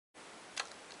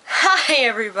Hey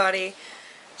everybody.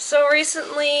 So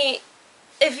recently,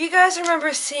 if you guys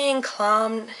remember seeing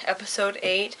Clown episode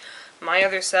 8, My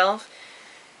Other Self,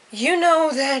 you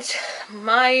know that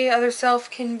my other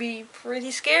self can be pretty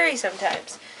scary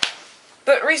sometimes.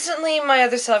 But recently, my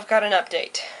other self got an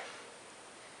update.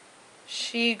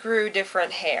 She grew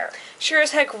different hair. Sure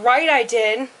as heck right I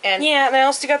did. And yeah, and I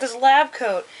also got this lab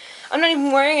coat. I'm not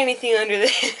even wearing anything under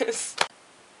this.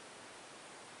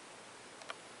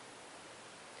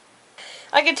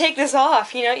 I could take this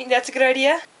off, you know, that's a good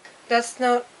idea? That's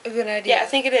not a good idea. Yeah, I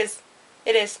think it is.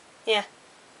 It is. Yeah.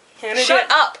 Shut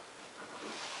up!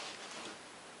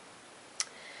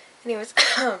 Anyways,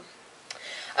 I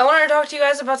wanted to talk to you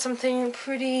guys about something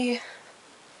pretty...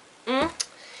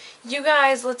 You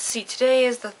guys, let's see, today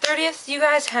is the 30th. You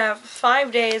guys have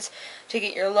 5 days to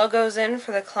get your logos in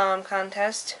for the clown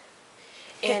contest.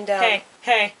 And, hey.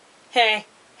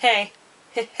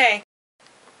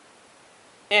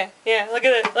 Yeah, look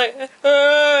at it. Like,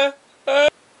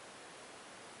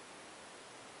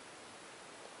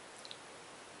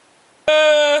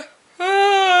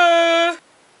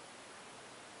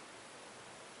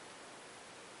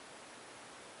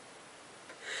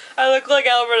 I look like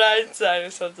Albert Einstein or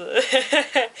something.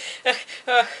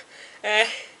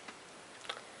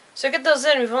 So get those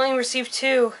in. We've only received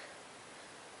 2.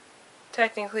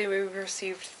 Technically, we've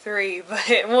received 3,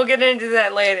 but we'll get into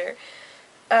that later.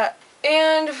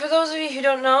 And for those of you who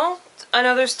don't know,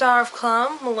 another star of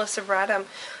clown, Melissa Bradham,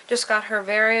 just got her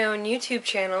very own YouTube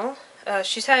channel.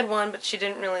 She's had one, but she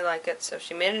didn't really like it, so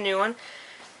she made a new one.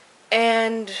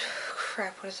 And,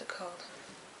 crap, what is it called?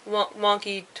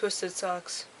 Wonky Twisted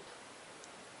Socks.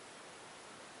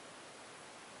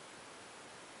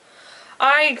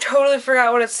 I totally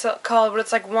forgot what it's called, but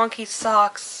it's like Wonky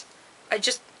Socks. I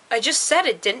just said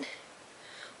it, didn't?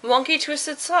 Wonky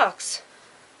Twisted Socks.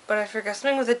 But I forgot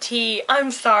something with a T.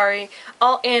 I'm sorry.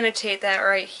 I'll annotate that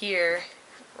right here.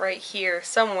 Right here,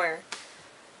 somewhere.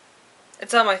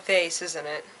 It's on my face, isn't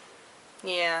it?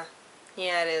 Yeah.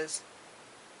 Yeah, it is.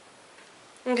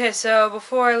 Okay, so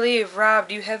before I leave, Rob,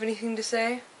 do you have anything to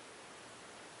say?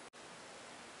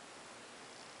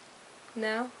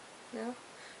 No? No?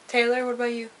 Taylor, what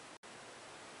about you?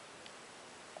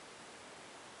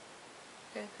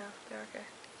 Okay, no, they're okay.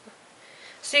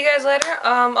 See you guys later.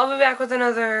 I'll be back with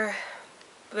another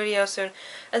video soon.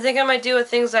 I think I might do a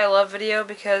Things I Love video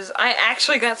because I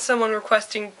actually got someone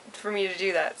requesting for me to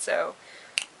do that, so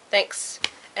thanks.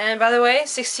 And by the way,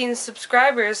 16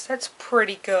 subscribers, that's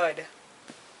pretty good.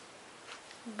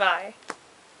 Bye.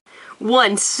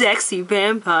 One sexy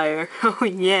vampire. Oh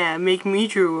yeah, make me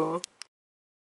drool.